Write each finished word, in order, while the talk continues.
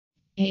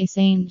A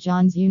St.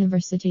 John's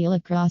University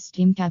lacrosse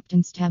team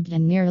captain stabbed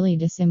and nearly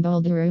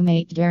disemboweled a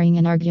roommate during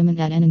an argument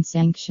at an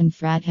unsanctioned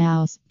frat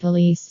house,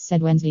 police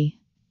said Wednesday.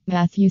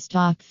 Matthew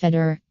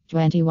Stockfeder,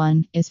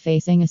 21, is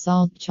facing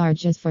assault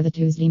charges for the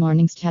Tuesday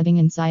morning stabbing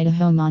inside a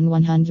home on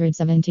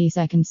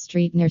 172nd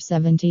Street near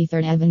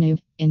 73rd Avenue,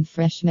 in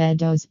Fresh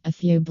Meadows, a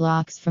few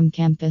blocks from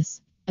campus.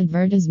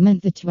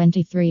 Advertisement. The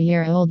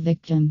 23-year-old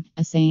victim,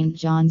 a St.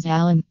 John's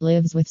alum,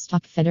 lives with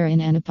Stockfeder in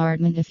an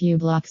apartment a few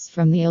blocks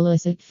from the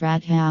illicit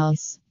frat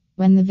house.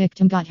 When the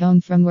victim got home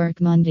from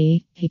work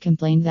Monday, he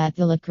complained that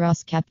the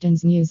lacrosse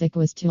captain's music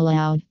was too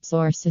loud,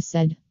 sources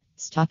said.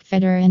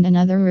 Stockfeder and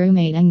another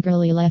roommate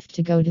angrily left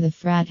to go to the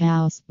frat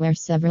house, where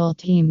several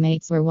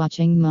teammates were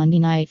watching Monday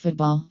Night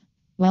Football.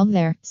 While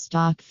there,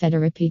 Stockfeder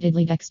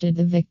repeatedly texted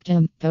the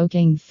victim,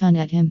 poking fun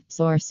at him,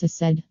 sources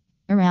said.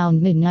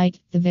 Around midnight,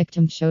 the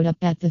victim showed up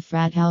at the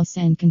frat house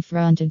and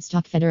confronted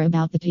Stockfeder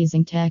about the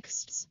teasing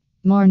texts.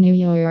 More New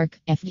York,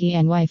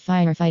 FDNY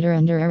firefighter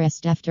under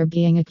arrest after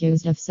being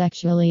accused of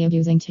sexually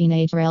abusing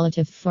teenage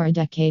relative for a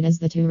decade as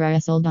the two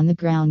wrestled on the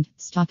ground.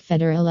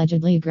 Stockfeder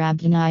allegedly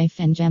grabbed a knife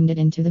and jammed it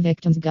into the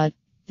victim's gut.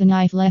 The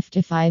knife left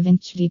a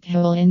 5-inch deep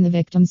hole in the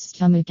victim's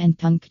stomach and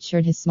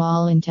punctured his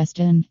small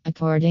intestine,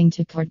 according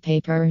to court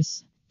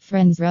papers.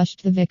 Friends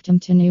rushed the victim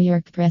to New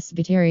York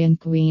Presbyterian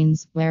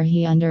Queens, where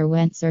he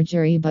underwent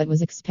surgery but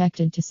was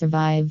expected to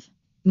survive.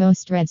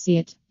 Most read see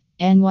it.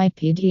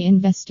 NYPD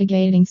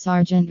investigating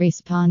sergeant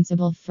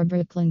responsible for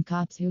Brooklyn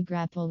cops who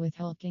grapple with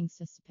hulking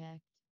suspect.